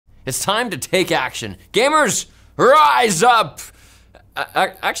It's time to take action. Gamers, rise up!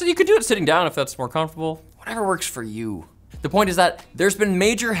 Actually, you could do it sitting down if that's more comfortable. Whatever works for you. The point is that there's been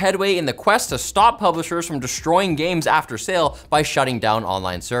major headway in the quest to stop publishers from destroying games after sale by shutting down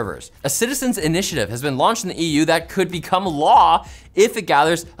online servers. A citizens' initiative has been launched in the EU that could become law if it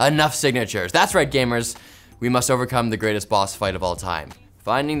gathers enough signatures. That's right, gamers. We must overcome the greatest boss fight of all time.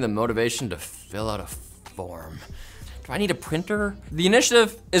 Finding the motivation to fill out a form. Do I need a printer? The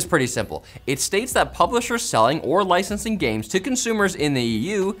initiative is pretty simple. It states that publishers selling or licensing games to consumers in the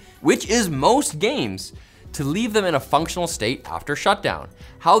EU, which is most games, to leave them in a functional state after shutdown.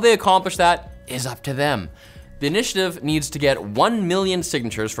 How they accomplish that is up to them. The initiative needs to get 1 million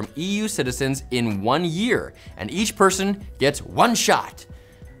signatures from EU citizens in 1 year, and each person gets 1 shot.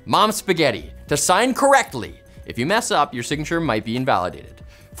 Mom spaghetti, to sign correctly. If you mess up, your signature might be invalidated.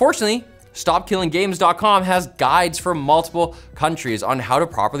 Fortunately, StopKillingGames.com has guides for multiple countries on how to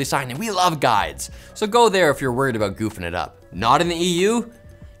properly sign, and we love guides. So go there if you're worried about goofing it up. Not in the EU?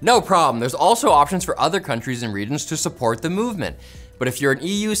 No problem, there's also options for other countries and regions to support the movement. But if you're an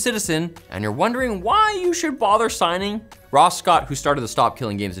EU citizen and you're wondering why you should bother signing, Ross Scott, who started the Stop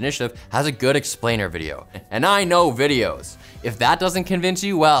Killing Games initiative, has a good explainer video. And I know videos. If that doesn't convince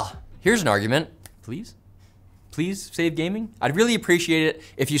you, well, here's an argument. Please? Please save gaming? I'd really appreciate it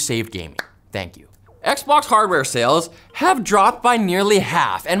if you saved gaming. Thank you. Xbox hardware sales have dropped by nearly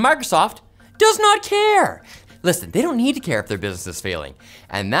half, and Microsoft does not care. Listen, they don't need to care if their business is failing,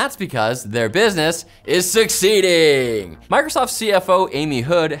 and that's because their business is succeeding. Microsoft CFO Amy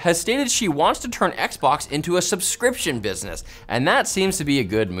Hood has stated she wants to turn Xbox into a subscription business, and that seems to be a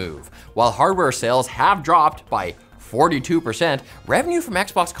good move. While hardware sales have dropped by 42%, revenue from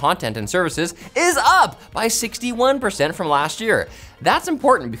Xbox content and services is up by 61% from last year. That's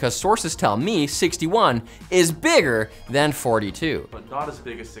important because sources tell me 61 is bigger than 42. But not as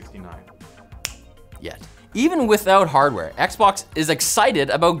big as 69. Yet. Even without hardware, Xbox is excited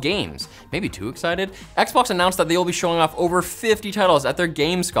about games. Maybe too excited? Xbox announced that they will be showing off over 50 titles at their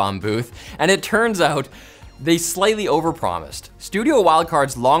Gamescom booth, and it turns out they slightly overpromised. Studio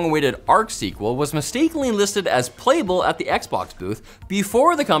Wildcard's long-awaited Ark sequel was mistakenly listed as playable at the Xbox booth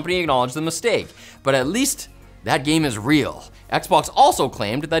before the company acknowledged the mistake, but at least that game is real. Xbox also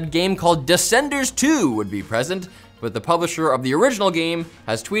claimed that a game called Descenders 2 would be present, but the publisher of the original game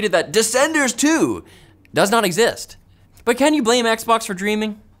has tweeted that Descenders 2 does not exist. But can you blame Xbox for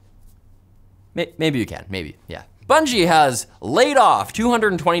dreaming? Maybe you can, maybe, yeah. Bungie has laid off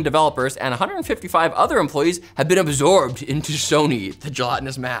 220 developers and 155 other employees have been absorbed into Sony, the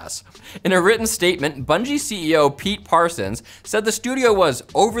gelatinous mass. In a written statement, Bungie CEO Pete Parsons said the studio was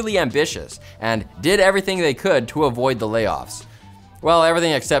overly ambitious and did everything they could to avoid the layoffs. Well,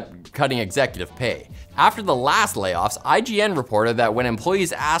 everything except cutting executive pay. After the last layoffs, IGN reported that when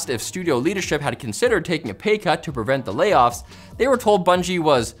employees asked if studio leadership had considered taking a pay cut to prevent the layoffs, they were told Bungie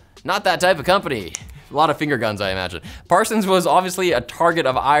was not that type of company. A lot of finger guns, I imagine. Parsons was obviously a target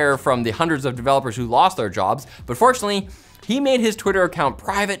of ire from the hundreds of developers who lost their jobs, but fortunately, he made his Twitter account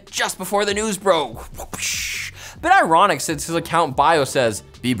private just before the news broke. Bit ironic since his account bio says,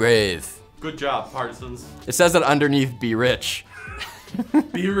 "Be brave." Good job, Parsons. It says that underneath, "Be rich."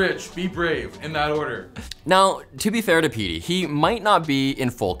 Be rich, be brave, in that order. Now, to be fair to Petey, he might not be in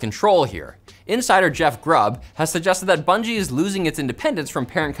full control here. Insider Jeff Grubb has suggested that Bungie is losing its independence from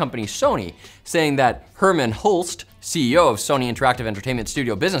parent company Sony, saying that Herman Hulst, CEO of Sony Interactive Entertainment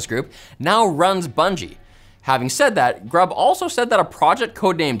Studio Business Group, now runs Bungie. Having said that, Grubb also said that a project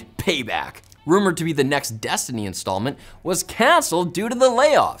codenamed Payback, rumored to be the next Destiny installment, was canceled due to the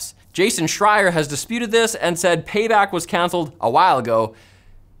layoffs. Jason Schreier has disputed this and said Payback was canceled a while ago,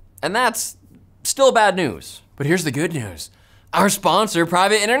 and that's still bad news. But here's the good news. Our sponsor,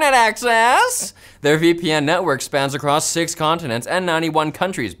 Private Internet Access. Their VPN network spans across 6 continents and 91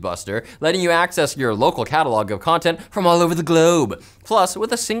 countries, Buster, letting you access your local catalog of content from all over the globe. Plus,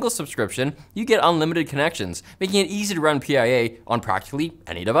 with a single subscription, you get unlimited connections, making it easy to run PIA on practically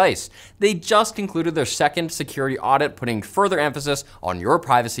any device. They just concluded their second security audit, putting further emphasis on your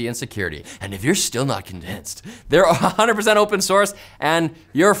privacy and security. And if you're still not convinced, they're 100% open source, and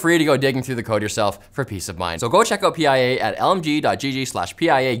you're free to go digging through the code yourself for peace of mind. So go check out PIA at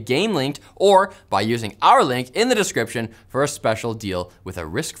lmg.gg/PIA game linked, or by using our link in the description for a special deal with a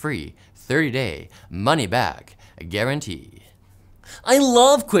risk-free 30-day money-back guarantee. I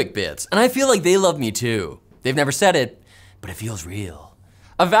love Quick Bits, and I feel like they love me too. They've never said it, but it feels real.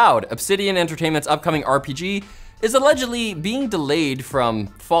 Avowed, Obsidian Entertainment's upcoming RPG, is allegedly being delayed from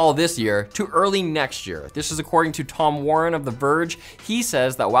fall this year to early next year. This is according to Tom Warren of The Verge. He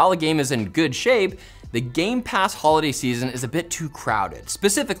says that while the game is in good shape, the Game Pass holiday season is a bit too crowded.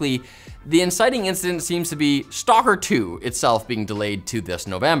 Specifically, the inciting incident seems to be Stalker 2 itself being delayed to this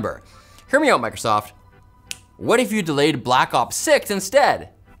November. Hear me out, Microsoft. What if you delayed Black Ops 6 instead?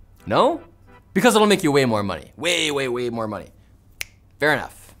 No? Because it'll make you way more money. Way more money. Fair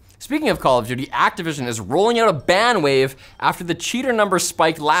enough. Speaking of Call of Duty, Activision is rolling out a ban wave after the cheater numbers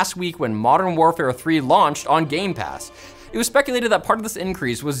spiked last week when Modern Warfare 3 launched on Game Pass. It was speculated that part of this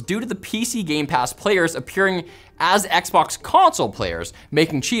increase was due to the PC Game Pass players appearing as Xbox console players,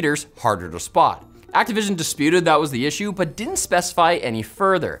 making cheaters harder to spot. Activision disputed that was the issue, but didn't specify any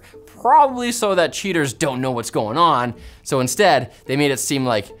further, probably so that cheaters don't know what's going on, so instead, they made it seem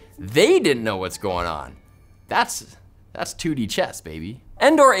like they didn't know what's going on. That's 2D chess, baby.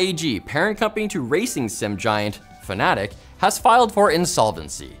 Endor AG, parent company to racing sim giant Fanatec, has filed for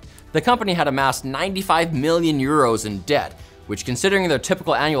insolvency. The company had amassed 95 million euros in debt, which considering their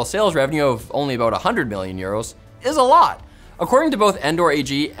typical annual sales revenue of only about 100 million euros, is a lot. According to both Endor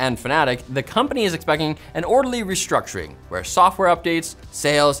AG and Fanatec, the company is expecting an orderly restructuring, where software updates,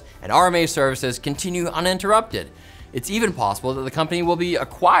 sales, and RMA services continue uninterrupted. It's even possible that the company will be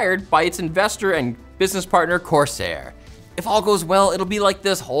acquired by its investor and business partner Corsair. If all goes well, it'll be like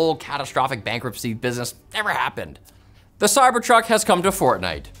this whole catastrophic bankruptcy business never happened. The Cybertruck has come to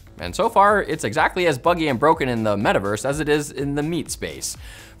Fortnite, and so far, it's exactly as buggy and broken in the metaverse as it is in the meat space.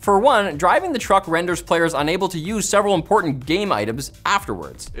 For one, driving the truck renders players unable to use several important game items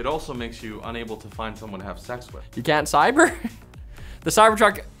afterwards. It also makes you unable to find someone to have sex with. You can't cyber? The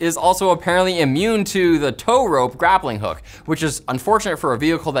Cybertruck is also apparently immune to the tow rope grappling hook, which is unfortunate for a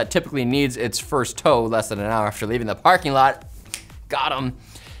vehicle that typically needs its first tow less than an hour after leaving the parking lot. Got him.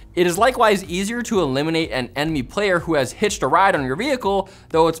 It is likewise easier to eliminate an enemy player who has hitched a ride on your vehicle,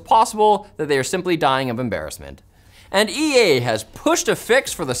 though it's possible that they are simply dying of embarrassment. And EA has pushed a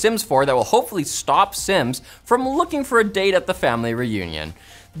fix for The Sims 4 that will hopefully stop Sims from looking for a date at the family reunion.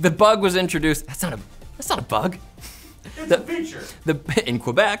 The bug was introduced, that's not a bug. It's a feature. In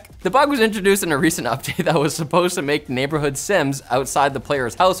Quebec, the bug was introduced in a recent update that was supposed to make neighborhood Sims outside the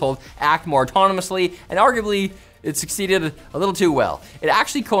player's household act more autonomously, and arguably it succeeded a little too well. It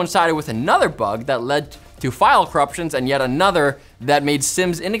actually coincided with another bug that led to file corruptions and yet another that made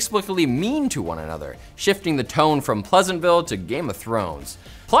Sims inexplicably mean to one another, shifting the tone from Pleasantville to Game of Thrones.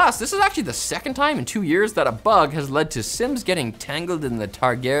 Plus, this is actually the second time in 2 years that a bug has led to Sims getting tangled in the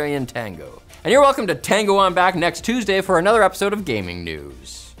Targaryen tango. And you're welcome to tango on back next Tuesday for another episode of Gaming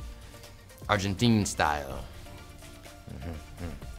News. Argentine style.